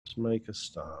Let's make a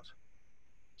start.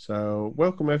 So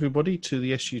welcome everybody to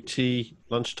the SUT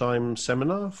lunchtime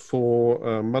seminar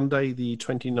for Monday the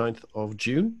 29th of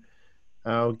June.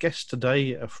 Our guests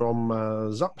today are from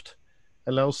Zupt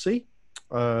LLC.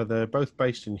 They're both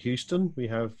based in Houston. We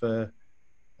have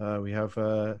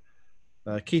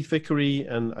Keith Vickery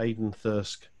and Aidan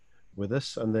Thirsk with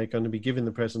us, and they're going to be giving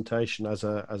the presentation as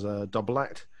a double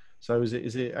act. So is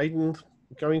it Aidan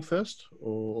going first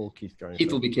or Keith going Keith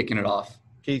first? will be kicking it off.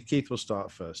 Keith will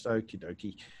start first. Okie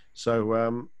dokie.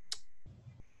 So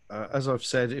as I've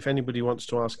said, if anybody wants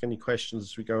to ask any questions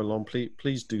as we go along,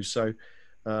 please do so.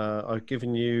 I've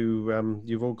given you,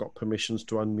 you've all got permissions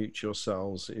to unmute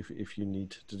yourselves if you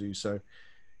need to do so.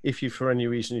 If you, for any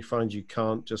reason, you find you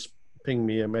can't, just ping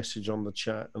me a message on the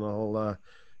chat and I'll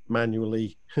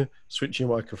manually switch your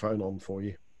microphone on for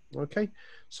you. Okay,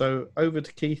 so over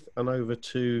to Keith and over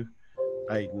to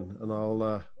Aidan, and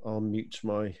I'll mute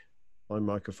my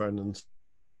microphone. And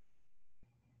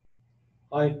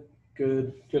hi,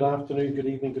 good afternoon, good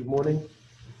evening, good morning,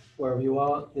 wherever you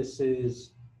are. This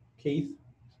is Keith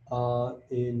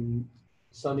in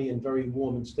sunny and very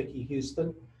warm and sticky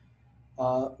Houston.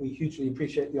 We hugely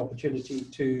appreciate the opportunity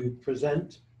to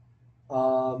present.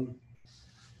 What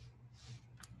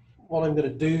I'm going to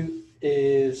do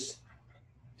is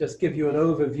just give you an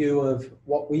overview of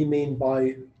what we mean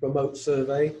by remote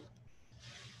survey,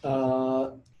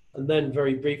 and then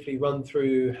very briefly run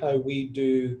through how we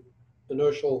do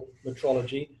inertial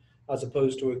metrology as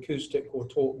opposed to acoustic or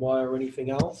taut wire or anything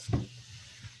else.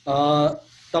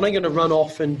 Then I'm going to run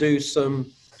off and do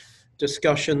some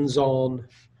discussions on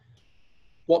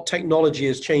what technology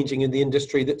is changing in the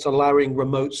industry that's allowing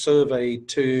remote survey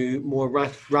to more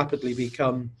rapidly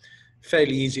become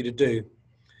fairly easy to do.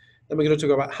 Then we're going to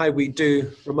talk about how we do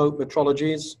remote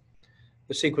metrologies,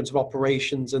 the sequence of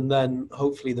operations, and then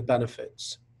hopefully the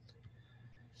benefits.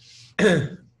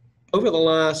 Over the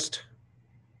last,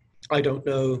 I don't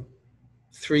know,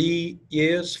 3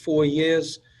 years, 4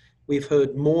 years, we've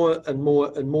heard more and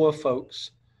more and more folks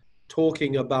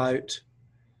talking about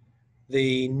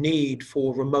the need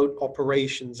for remote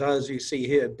operations. As you see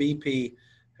here, BP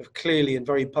have clearly and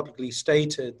very publicly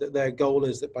stated that their goal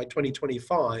is that by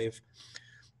 2025,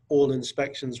 all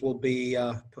inspections will be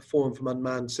performed from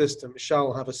unmanned systems.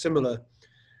 Shell have a similar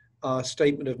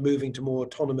statement of moving to more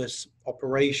autonomous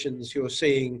operations. You're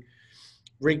seeing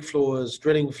rig floors,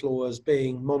 drilling floors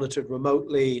being monitored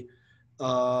remotely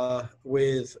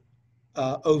with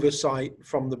oversight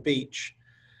from the beach.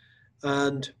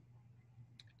 And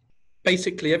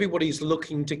basically everybody's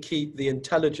looking to keep the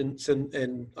intelligence,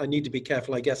 and I need to be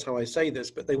careful, I guess, how I say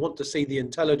this, but they want to see the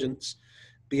intelligence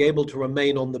be able to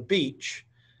remain on the beach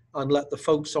and let the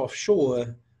folks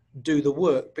offshore do the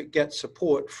work, but get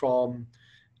support from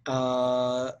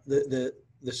the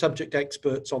subject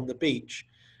experts on the beach.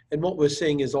 And what we're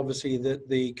seeing is obviously that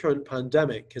the current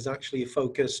pandemic has actually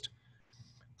focused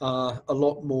a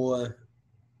lot more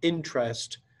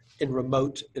interest in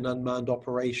remote and unmanned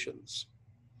operations.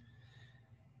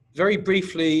 Very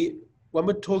briefly, when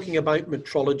we're talking about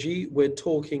metrology, we're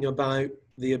talking about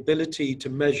the ability to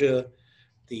measure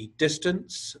the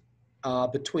distance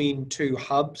between two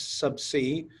hubs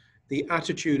subsea, the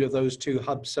attitude of those two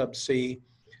hubs subsea,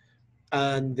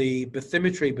 and the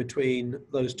bathymetry between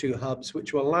those two hubs,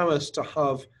 which will allow us to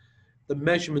have the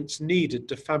measurements needed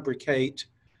to fabricate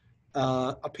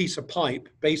a piece of pipe,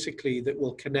 basically, that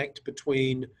will connect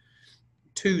between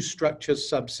two structures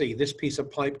subsea. This piece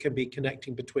of pipe can be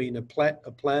connecting between a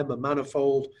plem, a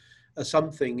manifold, or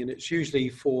something, and it's usually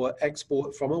for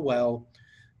export from a well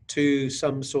to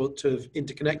some sort of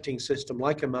interconnecting system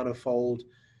like a manifold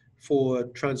for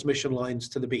transmission lines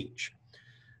to the beach.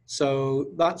 So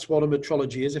that's what a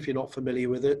metrology is, if you're not familiar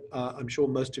with it. I'm sure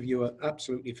most of you are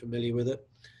absolutely familiar with it.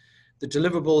 The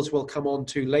deliverables will come on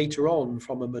to later on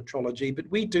from a metrology, but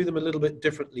we do them a little bit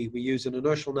differently. We use an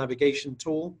inertial navigation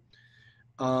tool,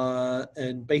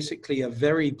 and basically a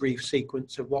very brief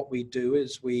sequence of what we do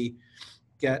is we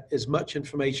get as much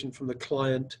information from the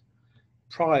client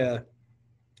prior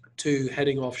to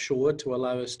heading offshore to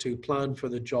allow us to plan for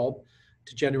the job,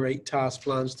 to generate task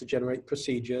plans, to generate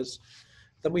procedures.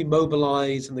 Then we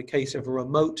mobilize, in the case of a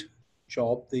remote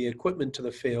job, the equipment to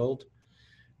the field.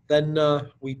 Then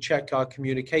we check our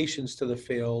communications to the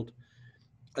field.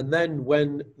 And then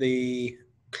when the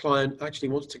client actually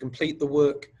wants to complete the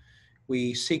work,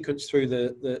 we sequence through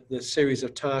the series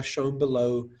of tasks shown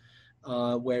below,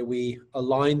 where we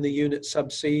align the unit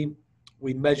subsea,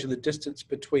 we measure the distance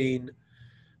between,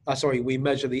 we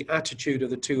measure the attitude of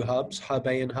the two hubs, hub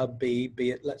A and hub B, be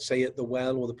it, let's say, at the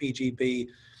well or the PGB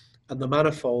and the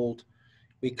manifold.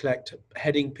 We collect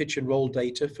heading, pitch and roll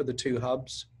data for the two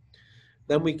hubs.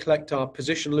 Then we collect our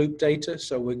position loop data.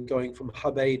 So we're going from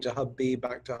hub A to hub B,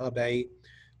 back to hub A.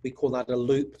 We call that a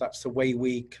loop. That's the way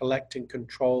we collect and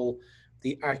control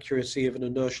the accuracy of an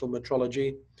inertial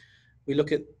metrology. We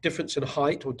look at difference in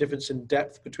height or difference in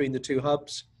depth between the two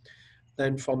hubs.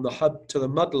 Then from the hub to the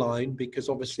mud line, because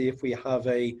obviously if we have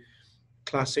a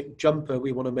classic jumper,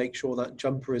 we want to make sure that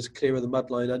jumper is clear of the mud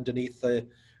line underneath the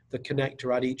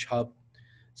connector at each hub.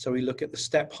 So we look at the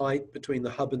step height between the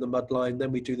hub and the mud line.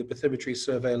 Then we do the bathymetry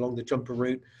survey along the jumper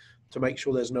route to make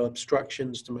sure there's no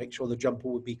obstructions, to make sure the jumper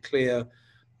would be clear,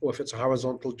 or if it's a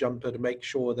horizontal jumper, to make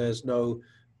sure there's no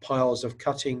piles of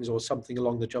cuttings or something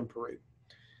along the jumper route.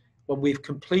 When we've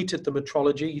completed the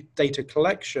metrology data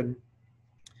collection,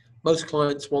 most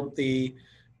clients want the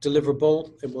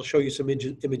deliverable, and we'll show you some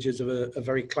images of a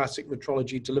very classic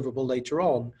metrology deliverable later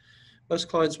on. Most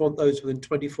clients want those within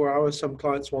 24 hours. Some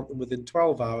clients want them within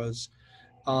 12 hours.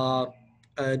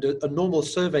 And a normal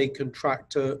survey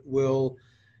contractor will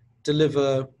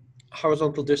deliver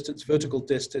horizontal distance, vertical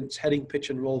distance, heading, pitch,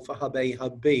 and roll for hub A,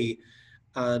 hub B,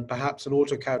 and perhaps an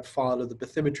AutoCAD file of the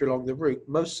bathymetry along the route.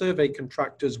 Most survey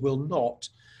contractors will not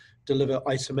deliver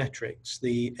isometrics.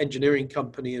 The engineering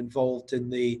company involved in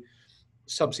the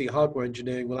subsea hardware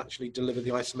engineering will actually deliver the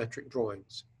isometric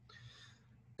drawings.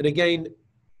 And again,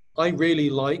 I really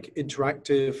like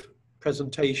interactive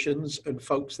presentations and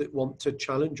folks that want to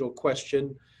challenge or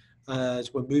question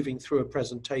as we're moving through a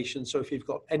presentation. So if you've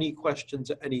got any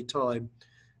questions at any time,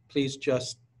 please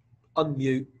just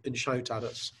unmute and shout at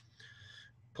us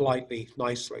politely,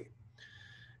 nicely.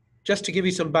 Just to give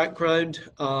you some background,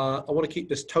 I want to keep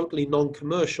this totally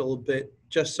non-commercial, but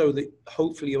just so that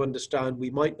hopefully you understand, we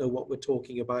might know what we're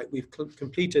talking about. We've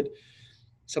completed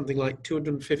something like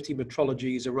 250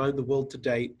 metrologies around the world to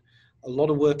date. A lot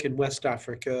of work in West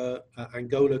Africa,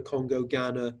 Angola, Congo,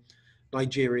 Ghana,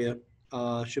 Nigeria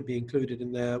should be included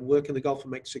in there. Work in the Gulf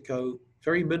of Mexico,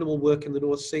 very minimal work in the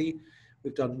North Sea.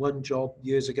 We've done one job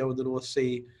years ago in the North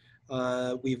Sea.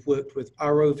 We've worked with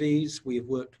ROVs, we've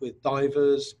worked with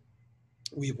divers,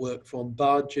 we've worked from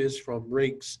barges, from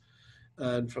rigs,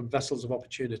 and from vessels of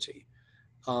opportunity.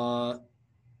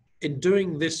 In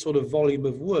doing this sort of volume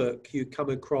of work, you come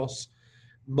across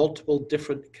multiple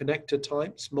different connector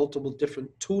types, multiple different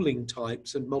tooling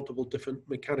types, and multiple different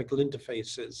mechanical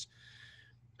interfaces.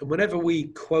 And whenever we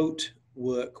quote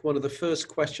work, one of the first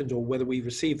questions, or whether we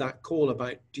receive that call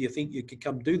about, do you think you could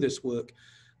come do this work?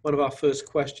 One of our first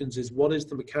questions is, what is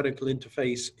the mechanical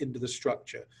interface into the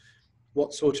structure?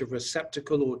 What sort of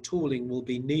receptacle or tooling will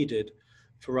be needed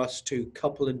for us to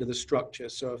couple into the structure?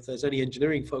 So if there's any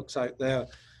engineering folks out there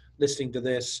listening to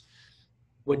this,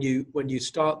 when you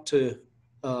start to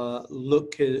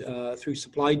look through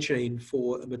supply chain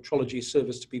for a metrology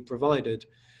service to be provided,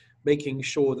 making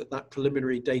sure that that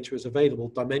preliminary data is available,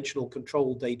 dimensional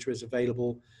control data is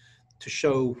available to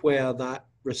show where that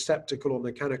receptacle or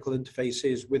mechanical interface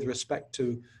is with respect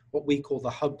to what we call the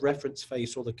hub reference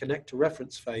face or the connector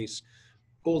reference face.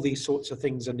 All these sorts of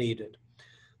things are needed.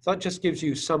 So that just gives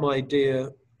you some idea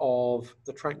of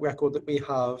the track record that we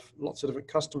have, lots of different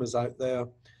customers out there.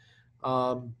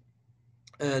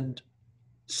 And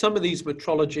some of these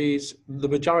metrologies, the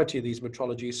majority of these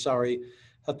metrologies, sorry,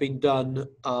 have been done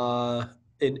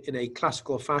in a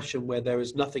classical fashion where there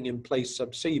is nothing in place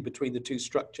subsea between the two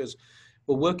structures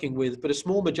we're working with. But a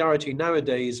small majority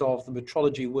nowadays of the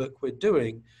metrology work we're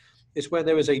doing is where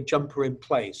there is a jumper in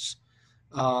place.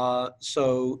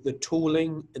 So the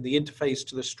tooling and the interface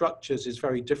to the structures is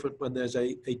very different when there's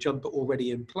a jumper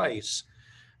already in place,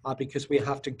 because we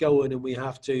have to go in and we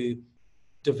have to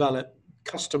develop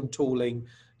custom tooling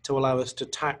to allow us to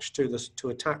attach to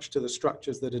the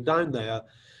structures that are down there.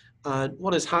 And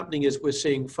what is happening is we're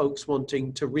seeing folks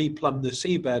wanting to replumb the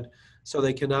seabed so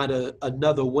they can add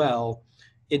another well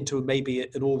into maybe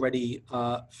an already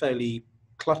fairly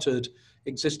cluttered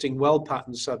existing well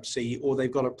pattern subsea, or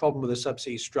they've got a problem with a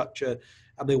subsea structure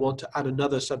and they want to add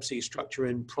another subsea structure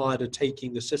in prior to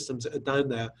taking the systems that are down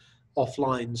there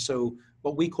offline. So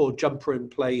what we call jumper in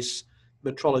place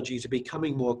metrologies are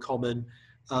becoming more common.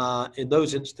 In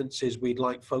those instances, we'd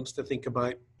like folks to think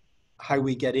about how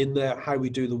we get in there, how we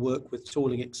do the work with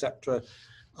tooling, etc.,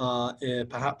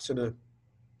 perhaps at a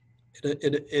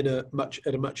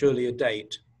much earlier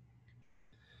date.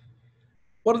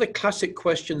 One of the classic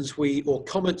questions or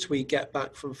comments we get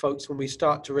back from folks when we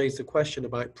start to raise the question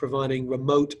about providing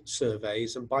remote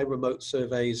surveys, and by remote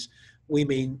surveys, we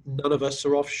mean none of us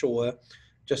are offshore,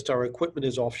 just our equipment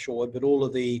is offshore, but all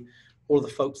of the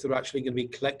folks that are actually going to be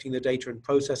collecting the data and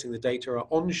processing the data are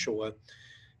onshore.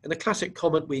 And the classic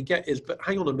comment we get is, but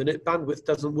hang on a minute, bandwidth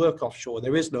doesn't work offshore.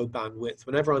 There is no bandwidth.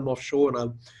 Whenever I'm offshore and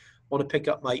I'm want to pick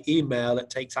up my email, it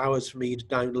takes hours for me to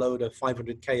download a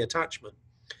 500K attachment.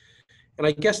 And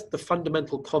I guess the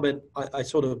fundamental comment I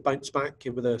sort of bounce back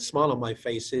with a smile on my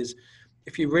face is,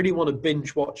 if you really want to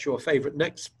binge watch your favorite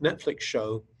Netflix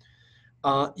show,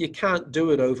 you can't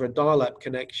do it over a dial-up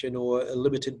connection or a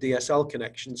limited DSL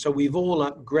connection. So we've all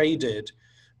upgraded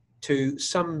to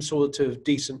some sort of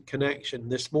decent connection.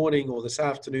 This morning or this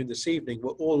afternoon, this evening,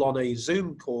 we're all on a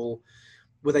Zoom call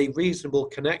with a reasonable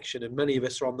connection, and many of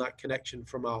us are on that connection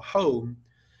from our home.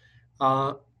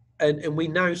 And we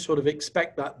now sort of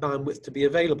expect that bandwidth to be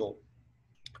available.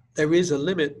 There is a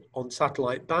limit on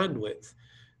satellite bandwidth,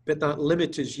 but that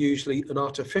limit is usually an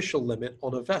artificial limit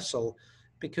on a vessel,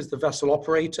 because the vessel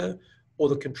operator or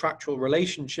the contractual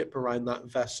relationship around that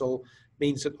vessel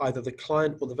means that either the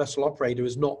client or the vessel operator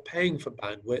is not paying for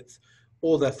bandwidth,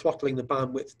 or they're throttling the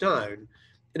bandwidth down.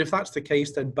 And if that's the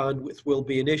case, then bandwidth will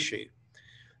be an issue.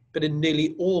 But in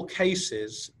nearly all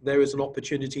cases, there is an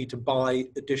opportunity to buy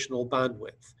additional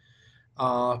bandwidth.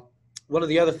 One of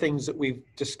the other things that we've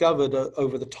discovered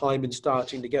over the time in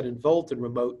starting to get involved in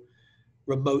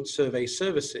remote survey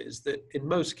services, that in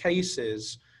most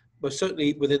cases, most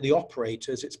certainly within the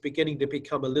operators, it's beginning to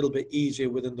become a little bit easier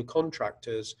within the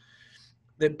contractors.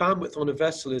 That bandwidth on a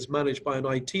vessel is managed by an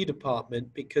IT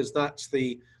department, because that's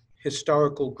the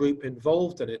historical group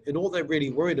involved in it. And all they're really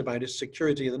worried about is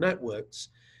security of the networks.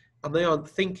 And they aren't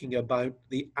thinking about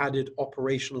the added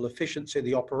operational efficiency of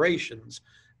the operations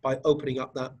by opening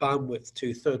up that bandwidth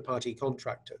to third-party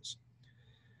contractors.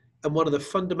 And one of the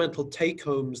fundamental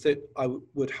take-homes that I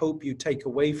would hope you take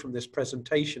away from this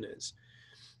presentation is,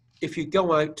 if you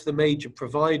go out to the major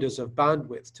providers of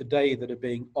bandwidth today that are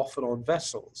being offered on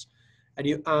vessels, and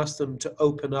you ask them to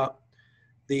open up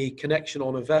the connection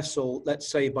on a vessel, let's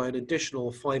say by an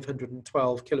additional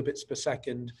 512 kilobits per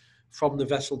second from the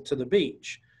vessel to the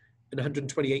beach, and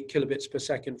 128 kilobits per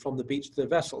second from the beach to the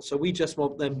vessel. So we just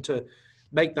want them to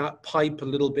make that pipe a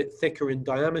little bit thicker in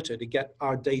diameter to get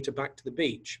our data back to the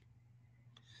beach.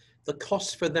 The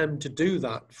cost for them to do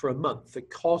that for a month, the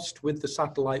cost with the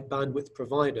satellite bandwidth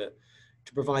provider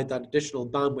to provide that additional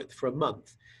bandwidth for a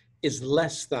month, is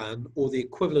less than or the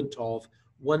equivalent of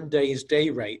 1 day's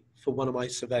day rate for one of my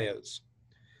surveyors.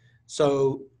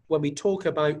 So when we talk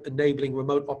about enabling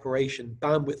remote operation,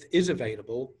 bandwidth is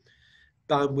available,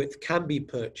 bandwidth can be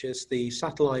purchased. The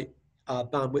satellite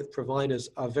bandwidth providers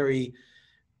are very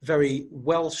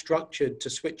well structured to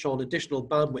switch on additional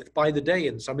bandwidth by the day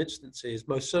in some instances,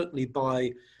 most certainly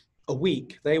by a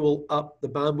week. They will up the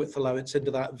bandwidth allowance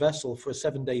into that vessel for a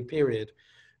 7-day period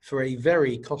for a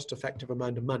very cost-effective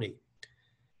amount of money.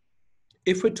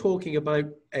 If we're talking about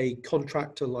a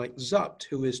contractor like Zupt,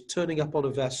 who is turning up on a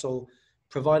vessel,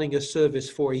 providing a service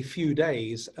for a few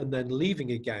days and then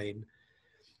leaving again,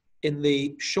 in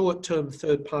the short-term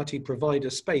third-party provider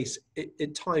space,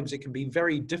 at times it can be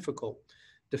very difficult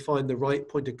to find the right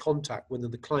point of contact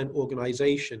within the client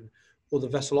organization or the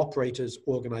vessel operator's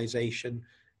organization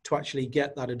to actually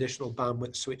get that additional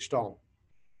bandwidth switched on.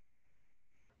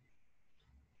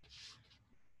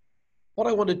 What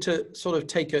I wanted to sort of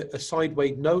take a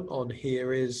sideways note on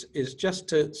here is just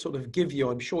to sort of give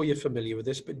you, I'm sure you're familiar with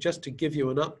this, but just to give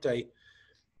you an update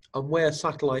on where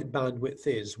satellite bandwidth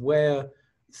is, where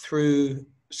through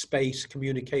space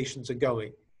communications are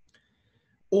going.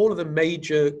 All of the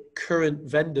major current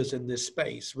vendors in this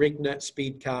space, RigNet,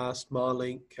 Speedcast,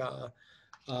 Marlink,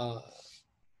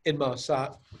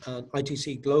 Inmarsat, and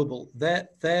ITC Global,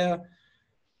 their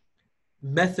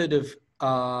method of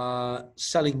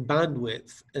selling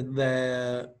bandwidth and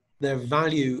their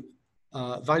value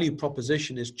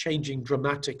proposition is changing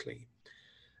dramatically.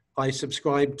 I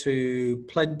subscribe to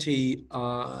plenty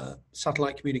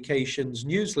satellite communications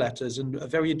newsletters, and a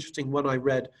very interesting one I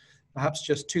read perhaps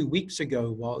just 2 weeks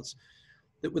ago was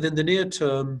that within the near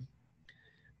term,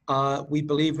 we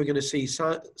believe we're going to see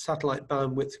satellite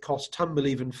bandwidth costs tumble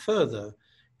even further.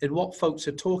 And what folks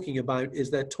are talking about is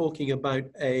they're talking about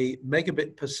a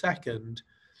megabit per second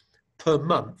per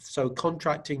month. So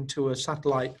contracting to a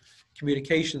satellite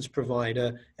communications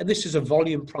provider, and this is a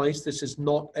volume price, this is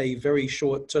not a very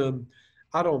short-term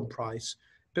add-on price,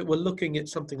 but we're looking at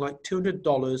something like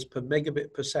 $200 per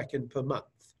megabit per second per month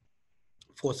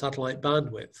for satellite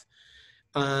bandwidth.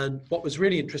 And what was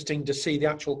really interesting to see the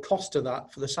actual cost of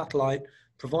that for the satellite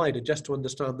provider, just to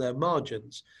understand their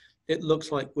margins. It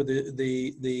looks like with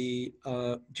the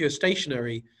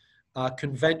geostationary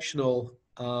conventional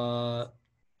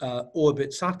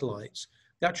orbit satellites,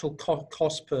 the actual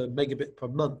cost per megabit per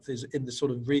month is in the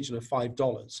sort of region of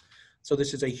 $5. So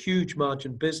this is a huge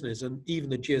margin business, and even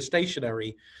the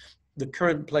geostationary, the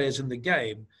current players in the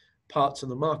game, parts of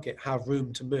the market have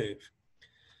room to move.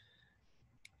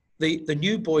 The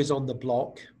new boys on the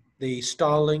block, the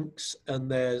Starlinks,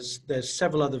 and there's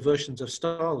several other versions of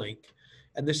Starlink,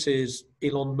 and this is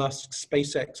Elon Musk's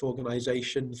SpaceX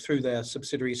organization through their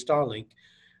subsidiary Starlink.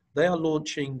 They are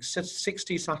launching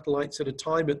 60 satellites at a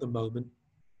time at the moment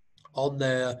on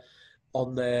their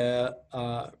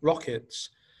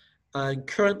rockets, and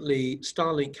currently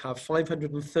Starlink have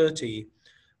 530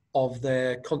 of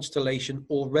their constellation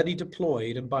already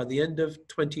deployed, and by the end of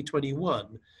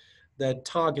 2021, their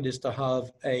target is to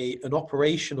have an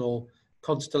operational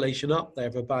constellation up there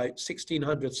of about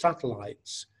 1,600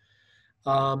 satellites.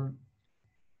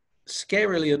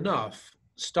 Scarily enough,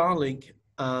 Starlink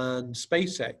and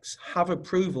SpaceX have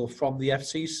approval from the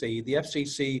FCC. The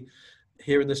FCC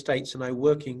here in the States are now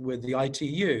working with the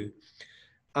ITU,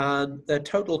 and their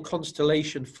total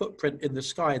constellation footprint in the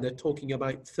sky, they're talking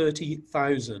about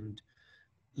 30,000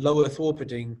 low Earth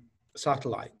orbiting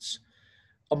satellites.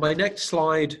 On my next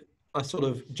slide, I sort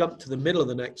of jump to the middle of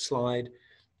the next slide.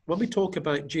 When we talk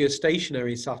about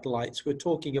geostationary satellites, we're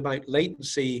talking about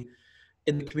latency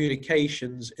in the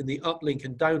communications, in the uplink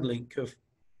and downlink of,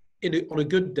 on a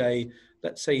good day,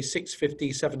 let's say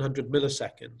 650, 700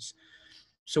 milliseconds.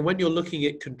 So when you're looking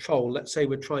at control, let's say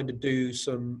we're trying to do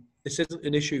some, this isn't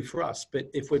an issue for us, but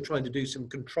if we're trying to do some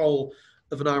control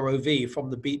of an ROV from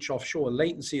the beach offshore,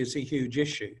 latency is a huge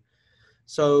issue.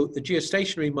 So the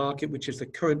geostationary market, which is the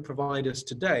current providers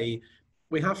today,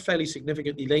 we have fairly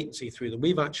significantly latency through them.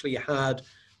 We've actually had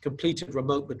completed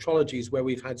remote metrologies where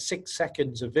we've had 6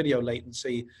 seconds of video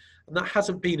latency, and that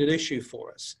hasn't been an issue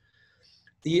for us.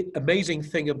 The amazing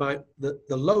thing about the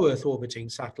low Earth orbiting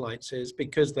satellites is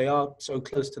because they are so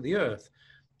close to the Earth,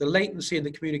 the latency and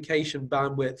the communication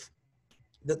bandwidth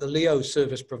that the LEO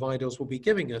service providers will be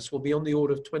giving us will be on the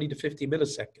order of 20 to 50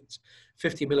 milliseconds,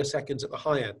 50 milliseconds at the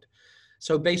high end.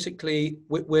 So basically,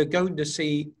 we're going to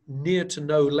see near to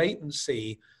no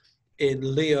latency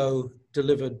in LEO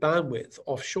delivered bandwidth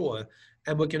offshore,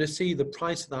 and we're going to see the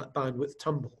price of that bandwidth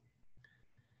tumble.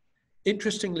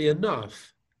 Interestingly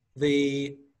enough,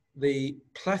 the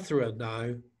plethora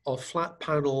now of flat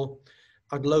panel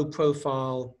and low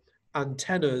profile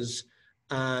antennas,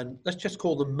 and let's just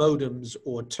call them modems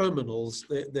or terminals.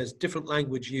 There's different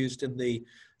language used in the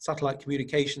satellite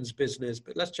communications business,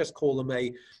 but let's just call them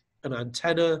an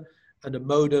antenna and a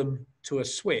modem to a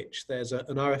switch. There's an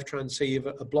RF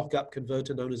transceiver, a block up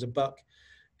converter known as a buck,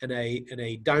 and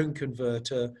a down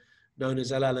converter known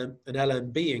as an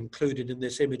LMB included in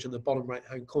this image in the bottom right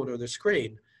hand corner of the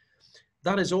screen.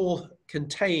 That is all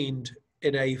contained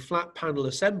in a flat panel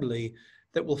assembly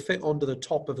that will fit onto the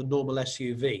top of a normal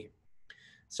SUV.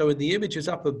 So in the images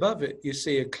up above it, you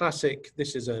see a classic,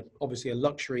 this is obviously a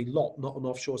luxury lot, not an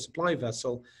offshore supply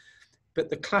vessel, but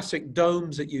the classic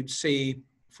domes that you'd see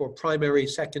for primary,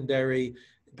 secondary,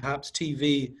 perhaps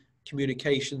TV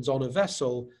communications on a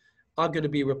vessel are going to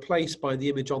be replaced by the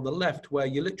image on the left, where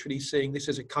you're literally seeing, this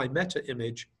is a Chimeta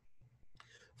image,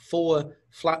 4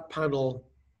 flat panel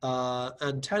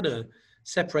antenna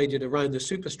separated around the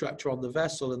superstructure on the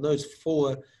vessel, and those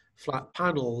 4 flat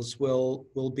panels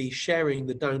will be sharing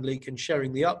the downlink and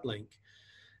sharing the uplink.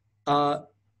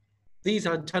 These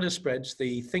antenna spreads,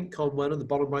 the ThinkCon one in the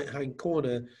bottom right-hand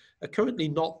corner, are currently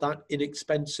not that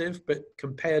inexpensive, but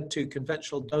compared to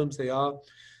conventional domes, they are.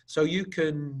 So you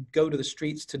can go to the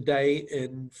streets today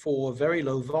for very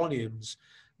low volumes,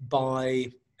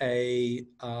 buy a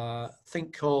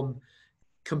ThinkCon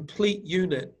complete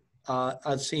unit,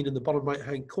 as seen in the bottom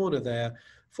right-hand corner there,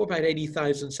 for about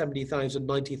 $80,000, $70,000,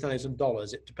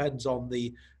 $90,000. It depends on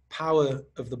the power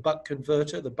of the buck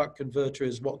converter. The buck converter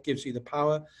is what gives you the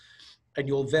power, and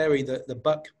you'll vary the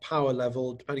buck power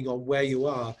level depending on where you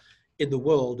are in the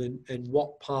world and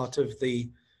what part of the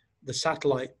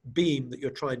satellite beam that you're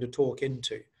trying to talk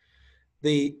into.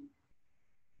 The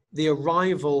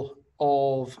arrival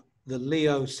of the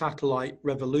LEO satellite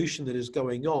revolution that is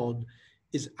going on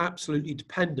is absolutely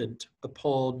dependent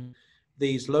upon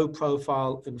these low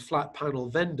profile and flat panel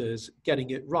vendors getting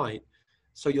it right.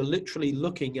 So you're literally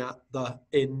looking at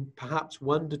in perhaps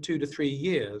 1 to 2 to 3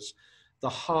 years, the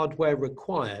hardware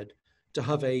required to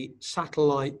have a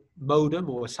satellite modem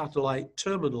or a satellite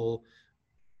terminal,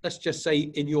 let's just say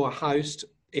in your house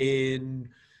in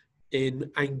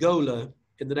Angola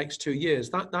in the next 2 years.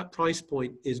 That price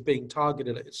point is being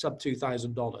targeted at sub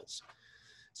 $2,000.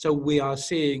 So we are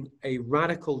seeing a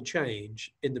radical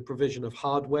change in the provision of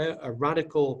hardware, a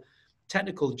radical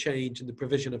technical change in the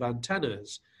provision of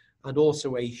antennas, and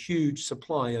also a huge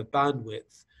supply of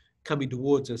bandwidth coming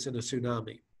towards us in a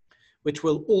tsunami, which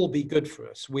will all be good for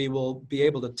us. We will be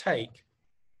able to take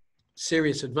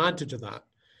serious advantage of that.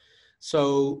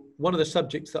 So one of the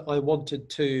subjects that I wanted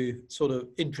to sort of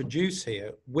introduce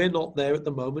here, we're not there at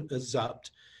the moment as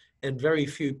Zupt, and very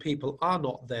few people are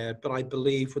not there, but I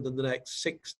believe within the next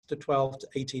 6 to 12 to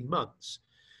 18 months,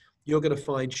 you're going to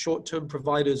find short-term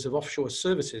providers of offshore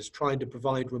services trying to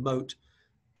provide remote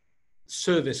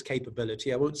service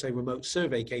capability. I won't say remote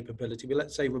survey capability, but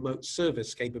let's say remote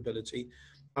service capability.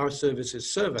 Our service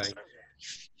is survey.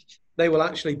 They will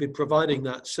actually be providing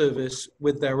that service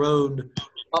with their own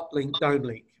uplink,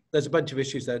 downlink. There's a bunch of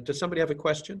issues there. Does somebody have a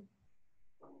question?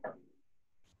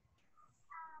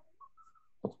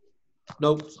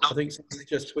 Nope, I think somebody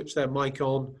just switched their mic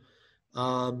on.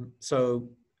 So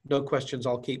no questions,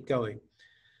 I'll keep going.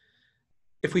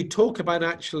 If we talk about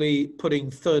actually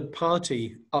putting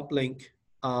third-party uplink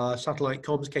satellite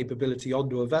comms capability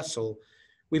onto a vessel,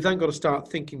 we've then got to start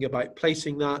thinking about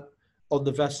placing that on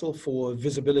the vessel for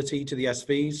visibility to the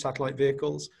SVs, satellite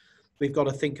vehicles. We've got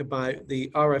to think about the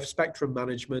RF spectrum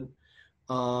management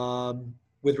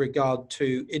with regard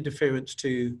to interference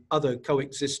to other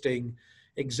coexisting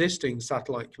existing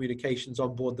satellite communications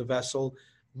on board the vessel.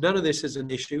 None of this is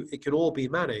an issue. It can all be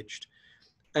managed.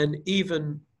 And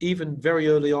even very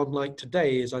early on, like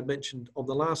today, as I mentioned on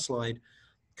the last slide,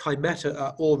 Kymeta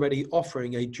are already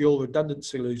offering a dual redundant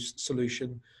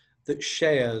solution that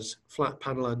shares flat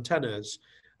panel antennas,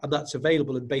 and that's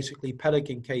available in basically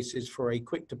Pelican cases for a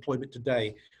quick deployment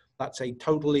today. That's a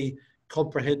totally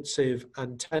comprehensive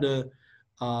antenna,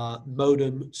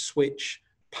 modem, switch,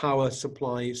 power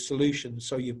supply solution.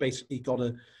 So you've basically got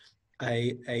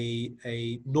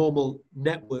a normal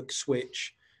network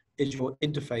switch is your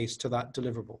interface to that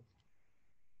deliverable.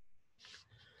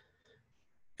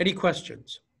 Any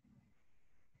questions?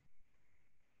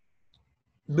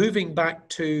 Moving back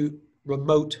to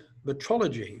remote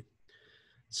metrology.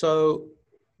 So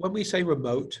when we say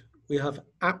remote, we have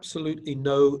absolutely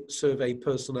no survey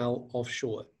personnel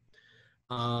offshore.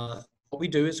 What we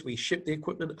do is we ship the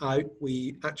equipment out.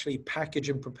 We actually package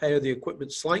and prepare the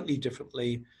equipment slightly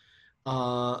differently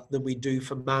than we do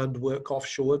for manned work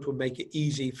offshore to make it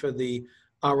easy for the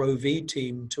ROV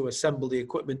team to assemble the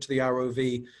equipment to the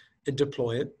ROV and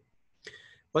deploy it.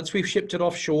 Once we've shipped it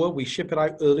offshore, we ship it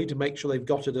out early to make sure they've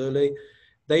got it early.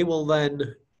 They will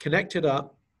then connect it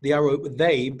up,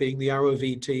 they being the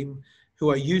ROV team, who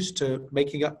are used to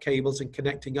making up cables and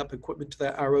connecting up equipment to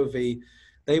their ROV.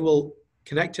 They will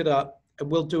connect it up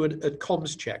and we'll do a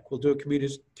comms check. We'll do a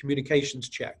communications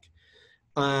check.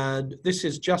 And this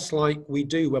is just like we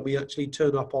do when we actually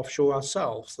turn up offshore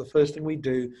ourselves. The first thing we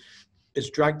do is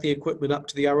drag the equipment up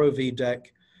to the ROV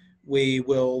deck. We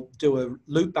will do a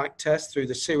loop back test through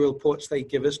the serial ports they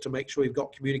give us to make sure we've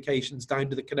got communications down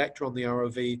to the connector on the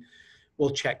ROV.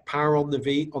 We'll check power on the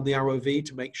ROV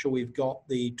to make sure we've got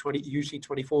the usually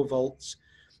 24 volts,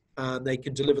 and they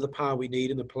can deliver the power we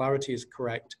need and the polarity is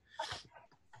correct.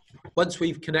 Once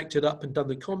we've connected up and done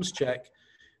the comms check,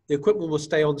 the equipment will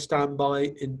stay on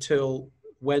standby until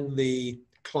when the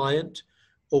client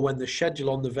or when the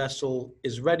schedule on the vessel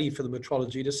is ready for the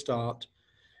metrology to start.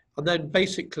 And then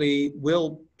basically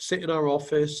we'll sit in our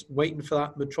office waiting for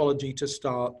that metrology to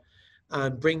start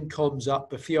and bring comms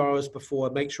up a few hours before,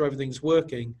 make sure everything's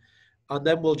working. And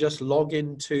then we'll just log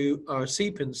into our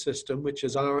CPIN system, which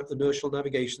is our inertial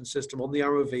navigation system on the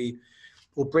ROV.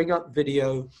 We'll bring up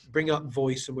video, bring up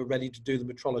voice, and we're ready to do the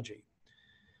metrology.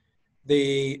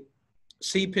 The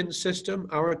CPIN system,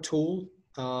 our tool,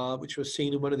 which was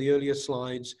seen in one of the earlier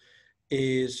slides,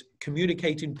 is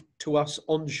communicating to us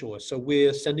onshore. So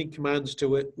we're sending commands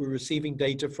to it, we're receiving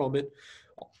data from it,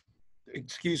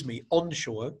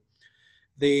 onshore.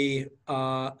 The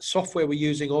software we're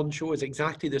using onshore is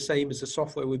exactly the same as the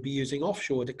software we'd be using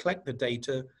offshore to collect the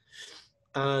data.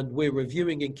 And we're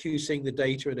reviewing and QCing the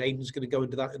data, and Aidan's going to go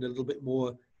into that in a little bit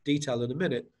more detail in a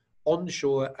minute,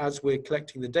 onshore as we're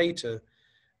collecting the data.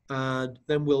 And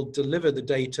then we'll deliver the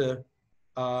data,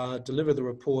 deliver the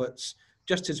reports,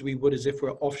 just as we would as if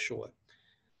we're offshore.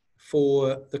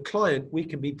 For the client, we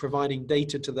can be providing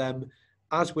data to them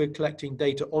as we're collecting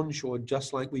data onshore,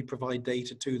 just like we provide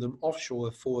data to them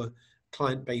offshore for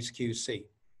client-based QC.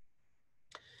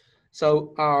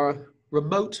 So our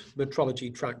remote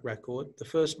metrology track record, the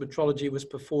first metrology was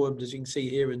performed, as you can see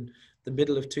here, in the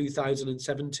middle of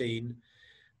 2017.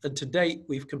 And to date,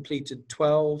 we've completed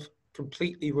 12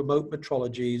 completely remote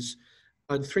metrologies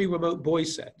and 3 remote buoy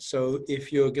sets. So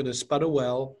if you're going to spud a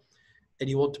well and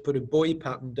you want to put a buoy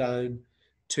pattern down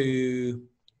to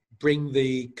bring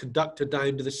the conductor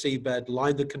down to the seabed,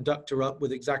 line the conductor up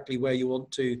with exactly where you want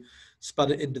to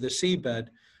spud it into the seabed,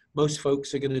 most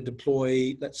folks are going to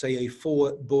deploy, let's say, a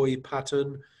 4 buoy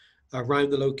pattern around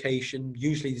the location.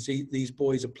 Usually these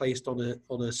buoys are placed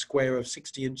on a square of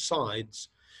 60-inch sides.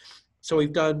 So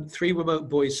we've done 3 remote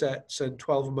buoy sets and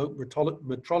 12 remote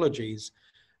metrologies.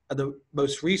 And the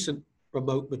most recent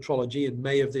remote metrology in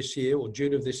May of this year or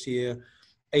June of this year,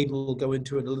 Aidan will go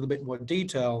into in a little bit more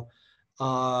detail,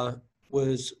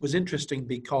 was interesting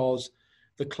because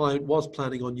the client was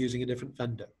planning on using a different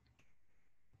vendor.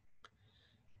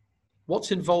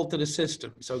 What's involved in a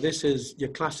system? So this is your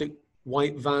classic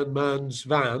white man's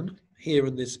van here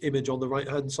in this image on the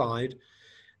right-hand side.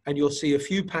 And you'll see a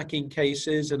few packing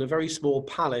cases and a very small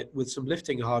pallet with some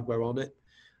lifting hardware on it.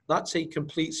 That's a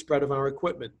complete spread of our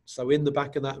equipment. So in the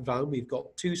back of that van, we've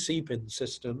got 2 C-pin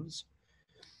systems.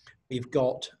 We've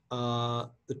got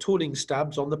the tooling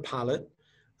stabs on the pallet,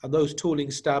 and those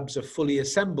tooling stabs are fully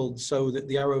assembled so that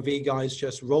the ROV guys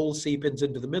just roll C-pins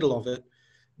into the middle of it,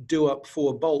 do up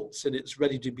 4 bolts, and it's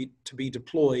ready to be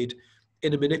deployed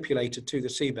in a manipulator to the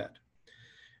seabed.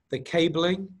 The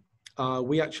cabling,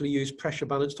 we actually use pressure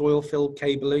balanced oil filled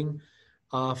cabling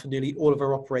for nearly all of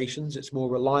our operations. It's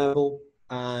more reliable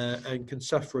and can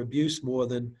suffer abuse more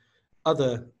than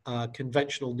other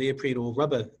conventional neoprene or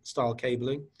rubber style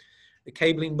cabling. The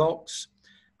cabling box,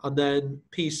 and then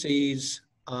PCs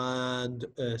and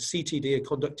CTD, a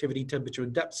conductivity, temperature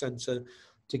and depth sensor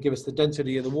to give us the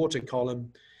density of the water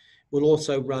column. We'll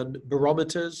also run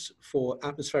barometers for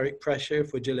atmospheric pressure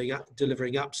if we're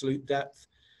delivering absolute depth.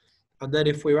 And then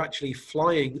if we're actually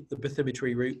flying the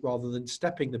bathymetry route rather than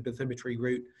stepping the bathymetry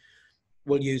route,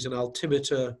 we'll use an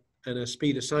altimeter and a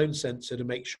speed of sound sensor to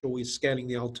make sure we're scaling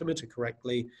the altimeter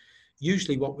correctly.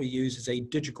 Usually what we use is a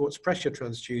digiquartz pressure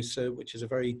transducer, which is a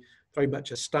very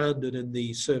much a standard in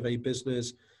the survey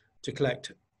business to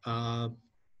collect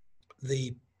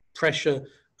the pressure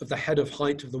of the head of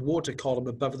height of the water column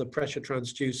above the pressure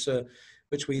transducer,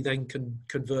 which we then can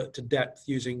convert to depth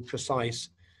using precise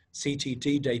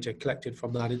CTD data collected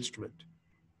from that instrument.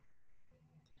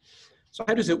 So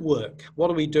how does it work?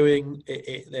 What are we doing?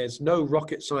 There's no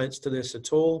rocket science to this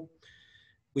at all.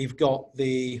 We've got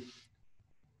the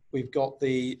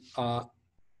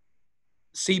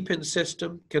C-pin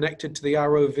system connected to the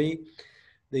ROV.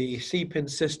 The C-pin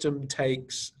system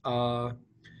takes a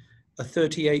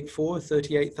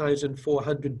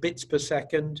 38,400 bits per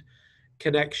second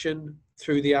connection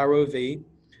through the ROV.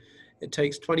 It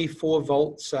takes 24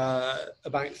 volts,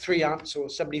 about 3 amps or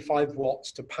 75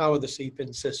 watts to power the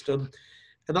C-pin system.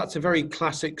 And that's a very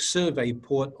classic survey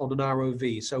port on an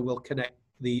ROV. So we'll connect,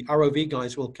 the ROV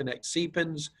guys will connect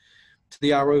C-pins to the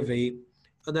ROV,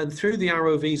 and then through the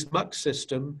ROV's MUX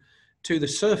system to the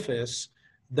surface,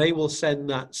 they will send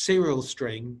that serial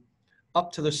string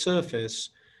up to the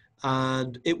surface,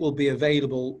 and it will be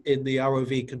available in the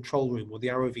ROV control room, or the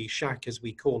ROV shack as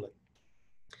we call it.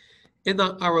 In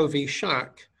that ROV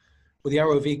shack, or the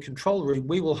ROV control room,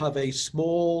 we will have a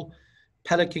small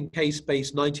Pelican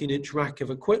case-based 19-inch rack of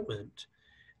equipment.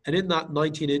 And in that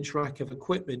 19-inch rack of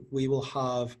equipment, we will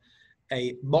have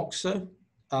a MOXer,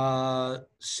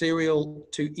 serial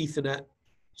to Ethernet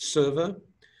server.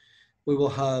 We will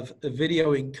have a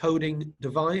video encoding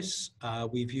device.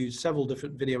 We've used several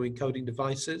different video encoding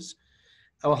devices.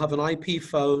 I'll have an IP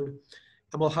phone,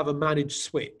 and we'll have a managed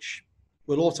switch.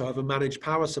 We'll also have a managed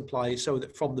power supply so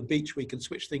that from the beach we can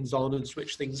switch things on and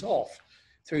switch things off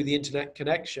through the internet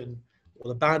connection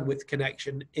or the bandwidth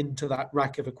connection into that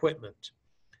rack of equipment.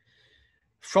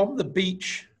 From the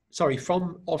beach,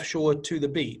 from offshore to the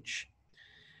beach,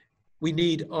 we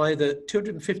need either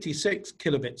 256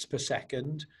 kilobits per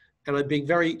second, and I'm being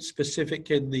very specific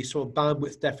in the sort of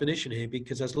bandwidth definition here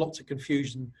because there's lots of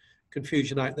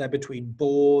confusion out there between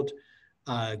baud,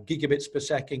 gigabits per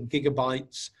second,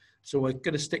 gigabytes. So we're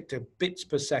going to stick to bits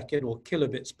per second or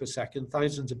kilobits per second,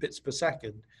 thousands of bits per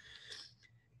second.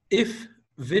 If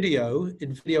video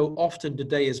often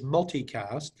today is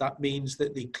multicast, that means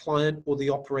that the client or the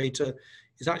operator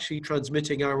is actually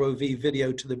transmitting ROV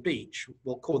video to the beach.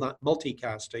 We'll call that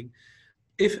multicasting.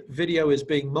 If video is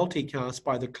being multicast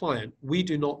by the client, we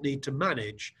do not need to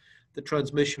manage the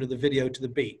transmission of the video to the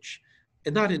beach.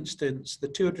 In that instance, the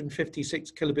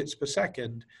 256 kilobits per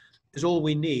second is all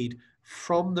we need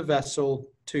from the vessel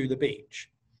to the beach.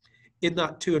 In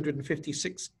that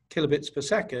 256 kilobits per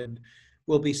second,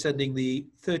 we'll be sending the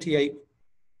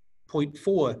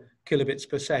 38.4 kilobits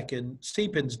per second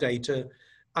C-pins data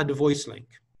and a voice link.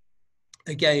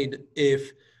 Again,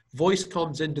 if voice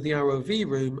comms into the ROV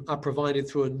room are provided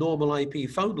through a normal IP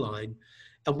phone line,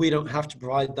 and we don't have to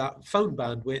provide that phone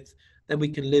bandwidth, then we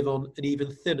can live on an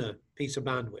even thinner piece of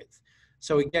bandwidth.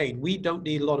 So again, we don't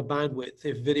need a lot of bandwidth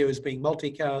if video is being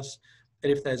multicast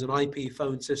and if there's an IP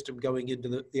phone system going into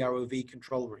the ROV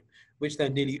control room, which there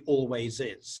nearly always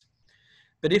is.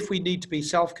 But if we need to be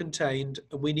self-contained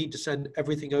and we need to send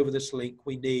everything over this link,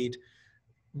 we need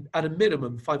at a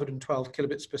minimum 512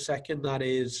 kilobits per second. That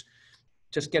is,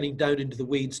 just getting down into the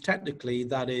weeds technically,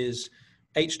 that is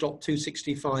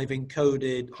H.265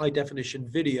 encoded high definition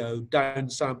video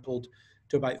downsampled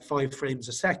to about 5 frames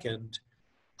a second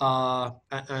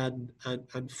and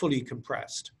fully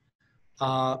compressed.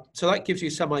 So that gives you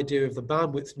some idea of the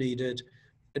bandwidth needed.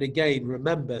 And again,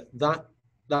 remember that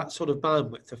sort of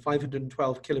bandwidth, the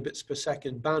 512 kilobits per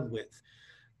second bandwidth,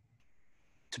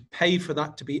 to pay for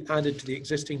that to be added to the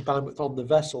existing bandwidth on the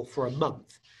vessel for a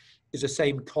month is the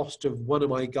same cost of one of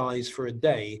my guys for a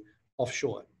day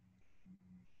offshore.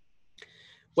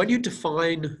 When you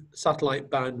define satellite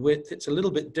bandwidth, it's a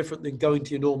little bit different than going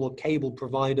to your normal cable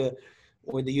provider,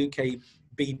 or in the UK,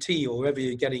 BT, or wherever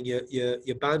you're getting your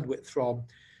bandwidth from,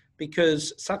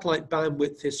 because satellite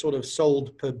bandwidth is sort of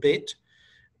sold per bit.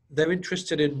 They're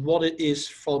interested in what it is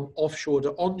from offshore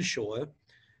to onshore,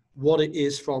 what it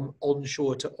is from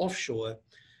onshore to offshore,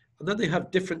 and then they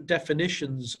have different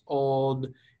definitions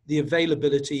on the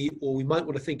availability, or we might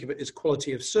want to think of it as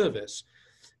quality of service.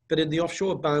 But in the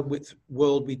offshore bandwidth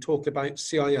world, we talk about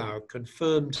CIR,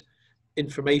 confirmed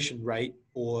information rate,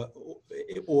 or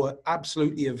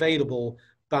absolutely available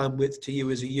bandwidth to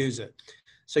you as a user.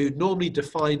 So you'd normally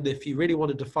define, if you really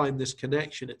want to define this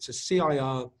connection, it's a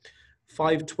CIR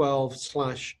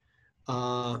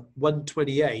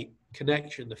 512/128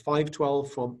 connection, the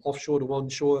 512 from offshore to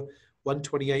onshore,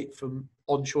 128 from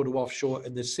onshore to offshore,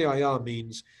 and the CIR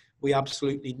means we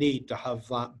absolutely need to have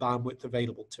that bandwidth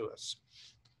available to us.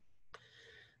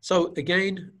 So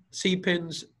again,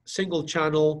 C-pins, single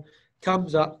channel,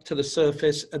 comes up to the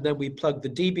surface, and then we plug the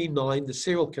DB9, the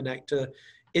serial connector,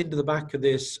 into the back of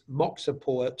this MOXA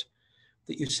port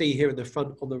that you see here in the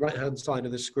front on the right-hand side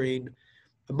of the screen.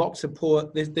 A MOXA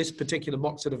port, this particular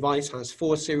MOXA device has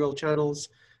 4 serial channels.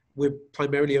 We're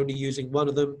primarily only using one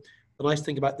of them. The nice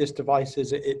thing about this device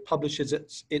is it publishes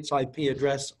its IP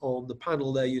address on the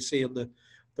panel there you see on the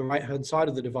right-hand side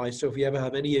of the device. So if you ever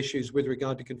have any issues with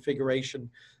regard to configuration,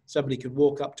 somebody can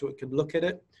walk up to it, can look at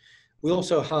it. We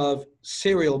also have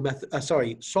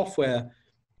software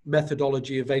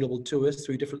methodology available to us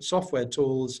through different software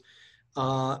tools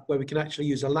where we can actually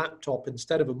use a laptop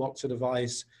instead of a MOXA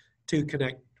device to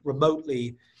connect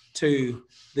remotely to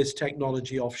this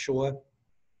technology offshore.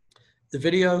 The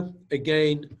video,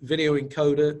 again, video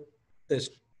encoder. There's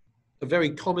a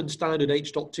very common standard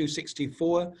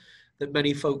H.264 that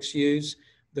many folks use.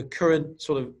 The current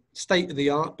sort of state of the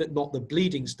art, but not the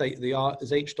bleeding state of the art,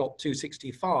 is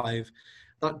H.265.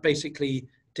 That basically,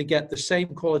 to get the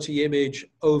same quality image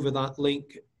over that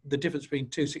link, the difference between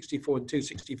 264 and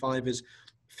 265 is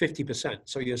 50%.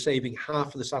 So you're saving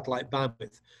half of the satellite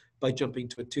bandwidth by jumping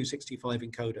to a 265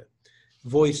 encoder.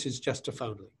 Voice is just a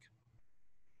phone link.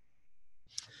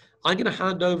 I'm going to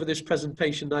hand over this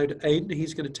presentation now to Aidan.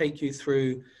 He's going to take you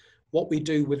through what we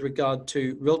do with regard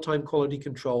to real-time quality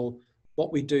control,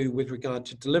 what we do with regard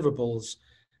to deliverables.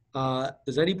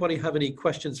 Does anybody have any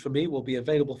questions for me? We'll be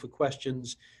available for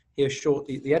questions here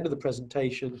shortly at the end of the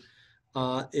presentation.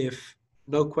 If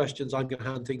no questions, I'm going to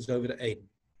hand things over to Aidan.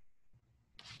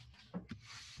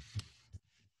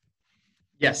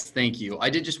 Yes, thank you. I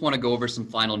did just want to go over some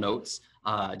final notes,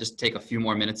 just take a few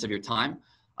more minutes of your time.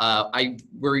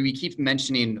 Where we keep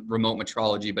mentioning remote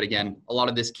metrology, but again, a lot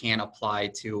of this can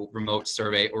apply to remote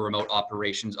survey or remote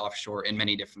operations offshore in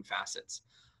many different facets.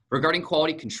 Regarding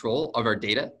quality control of our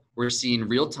data, we're seeing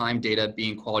real-time data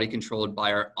being quality controlled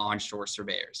by our onshore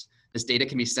surveyors. This data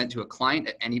can be sent to a client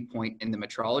at any point in the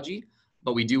metrology,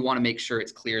 but we do want to make sure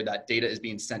it's clear that data is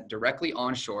being sent directly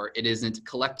onshore. It isn't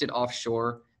collected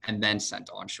offshore and then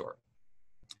sent onshore.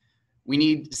 We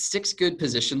need 6 good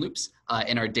position loops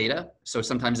in our data. So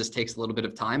sometimes this takes a little bit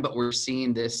of time, but we're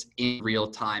seeing this in real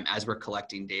time as we're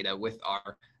collecting data with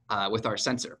our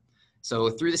sensor. So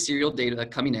through the serial data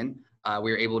coming in,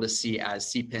 we're able to see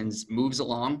as C-pins moves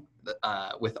along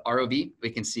with ROV,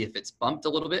 we can see if it's bumped a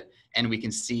little bit, and we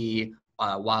can see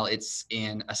while it's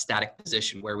in a static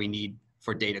position where we need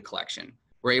for data collection.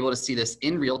 We're able to see this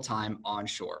in real time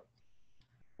onshore.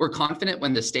 We're confident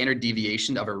when the standard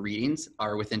deviation of our readings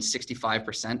are within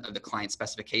 65% of the client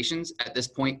specifications. At this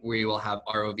point, we will have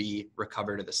ROV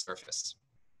recover to the surface.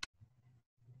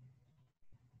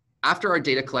 After our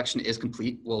data collection is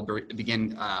complete, we'll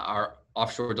begin our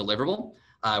offshore deliverable.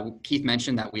 Keith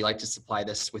mentioned that we like to supply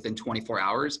this within 24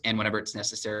 hours, and whenever it's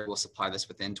necessary, we'll supply this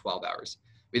within 12 hours.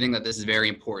 We think that this is very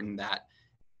important, that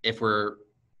if we're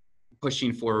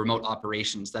pushing for remote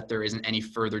operations, that there isn't any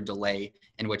further delay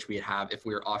in which we have if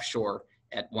we're offshore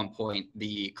at one point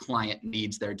the client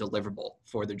needs their deliverable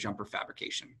for their jumper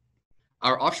fabrication.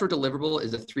 Our offshore deliverable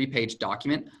is a 3-page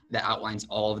document that outlines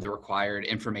all of the required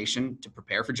information to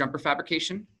prepare for jumper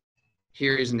fabrication.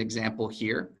 Here is an example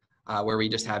here where we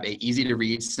just have a easy to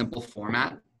read, simple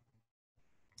format.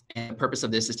 And the purpose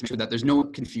of this is to make sure that there's no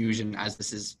confusion as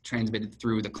this is transmitted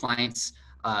through the client's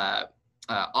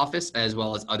office as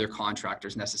well as other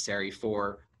contractors necessary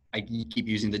for, I keep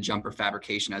using the jumper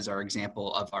fabrication as our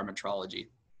example of our metrology.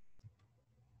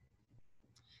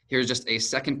 Here's just a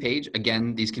second page.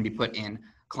 Again, these can be put in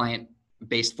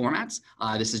client-based formats.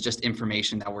 This is just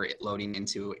information that we're loading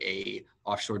into a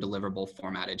offshore deliverable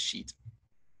formatted sheet.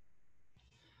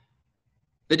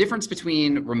 The difference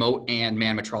between remote and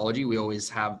manned metrology, we always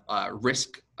have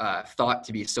risk thought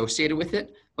to be associated with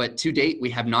it, but to date, we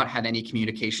have not had any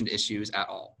communication issues at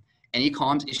all. Any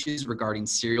comms issues regarding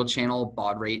serial channel,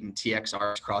 baud rate, and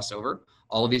TXR crossover,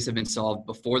 all of these have been solved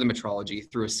before the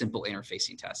metrology through a simple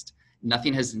interfacing test.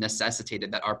 Nothing has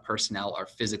necessitated that our personnel are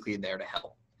physically there to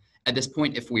help. At this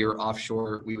point, if we were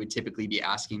offshore, we would typically be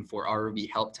asking for ROV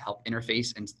help to help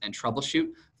interface and troubleshoot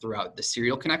throughout the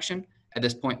serial connection. At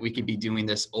this point, we could be doing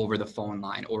this over the phone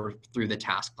line or through the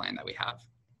task plan that we have.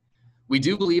 We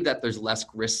do believe that there's less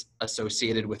risk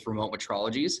associated with remote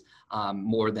metrologies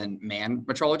more than manned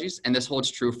metrologies, and this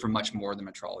holds true for much more than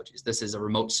metrologies. This is a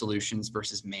remote solutions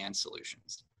versus manned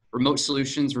solutions. Remote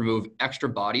solutions remove extra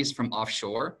bodies from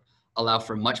offshore, allow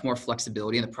for much more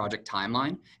flexibility in the project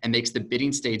timeline, and makes the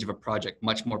bidding stage of a project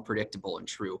much more predictable and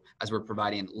true as we're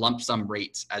providing lump sum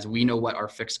rates. As we know what our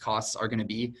fixed costs are going to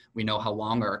be, we know how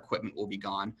long our equipment will be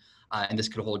gone, and this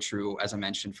could hold true, as I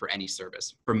mentioned, for any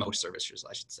service, for most services,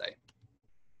 I should say.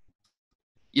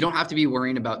 You don't have to be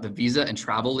worrying about the visa and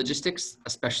travel logistics,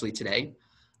 especially today.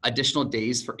 Additional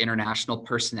days for international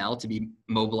personnel to be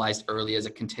mobilized early as a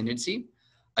contingency,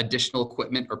 additional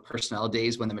equipment or personnel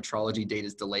days when the metrology date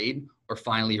is delayed, or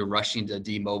finally you're rushing to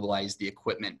demobilize the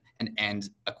equipment and end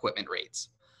equipment rates.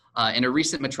 In a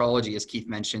recent metrology, as Keith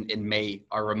mentioned in May,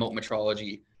 our remote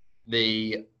metrology,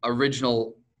 the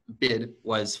original bid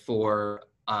was for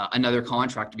another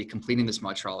contract to be completing this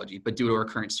metrology, but due to our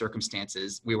current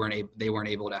circumstances, they weren't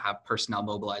able to have personnel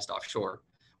mobilized offshore.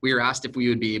 We were asked if we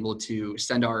would be able to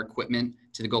send our equipment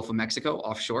to the Gulf of Mexico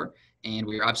offshore, and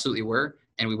we absolutely were.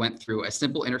 And we went through a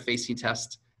simple interfacing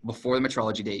test before the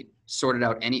metrology date, sorted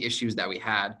out any issues that we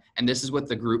had. And this is with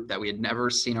the group that we had never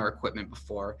seen our equipment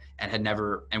before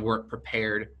and weren't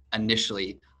prepared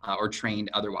initially or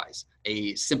trained otherwise.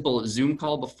 A simple Zoom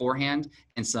call beforehand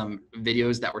and some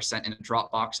videos that were sent in a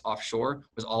Dropbox offshore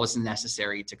was all that's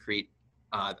necessary to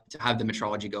have the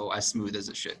metrology go as smooth as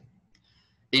it should.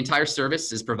 The entire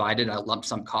service is provided at lump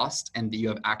sum cost, and you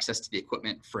have access to the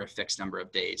equipment for a fixed number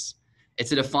of days.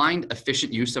 It's a defined,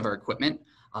 efficient use of our equipment,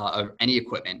 of any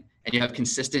equipment, and you have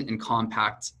consistent and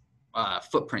compact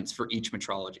footprints for each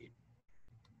metrology.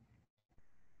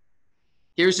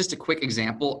 Here's just a quick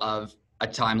example of a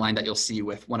timeline that you'll see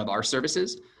with one of our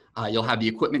services. You'll have the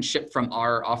equipment shipped from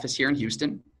our office here in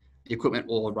Houston. The equipment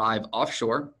will arrive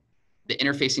offshore. The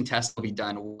interfacing test will be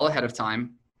done well ahead of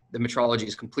time. The metrology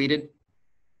is completed.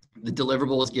 The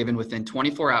deliverable is given within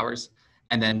 24 hours.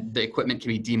 And then the equipment can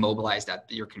be demobilized at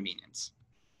your convenience.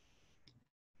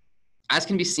 As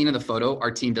can be seen in the photo,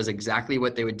 our team does exactly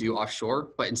what they would do offshore,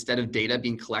 but instead of data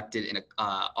being collected in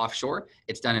offshore,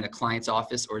 it's done in a client's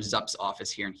office or Zupt's office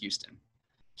here in Houston.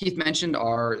 Keith mentioned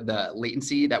the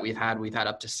latency that we've had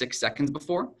up to 6 seconds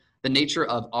before. The nature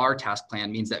of our task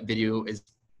plan means that video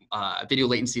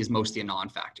latency is mostly a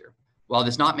non-factor. While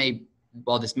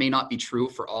this may not be true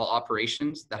for all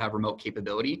operations that have remote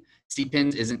capability,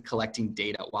 CPINS isn't collecting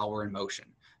data while we're in motion.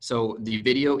 So the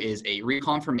video is a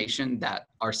reconfirmation that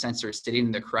our sensor is sitting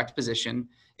in the correct position,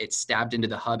 it's stabbed into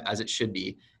the hub as it should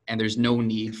be, and there's no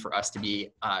need for us to be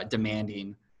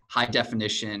demanding high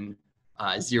definition,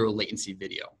 zero latency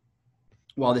video.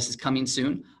 While this is coming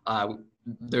soon,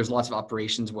 there's lots of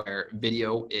operations where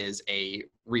video is a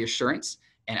reassurance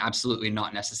and absolutely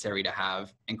not necessary to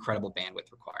have incredible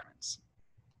bandwidth requirements.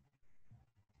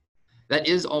 That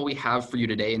is all we have for you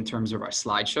today in terms of our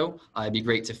slideshow. It'd be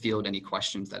great to field any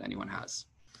questions that anyone has.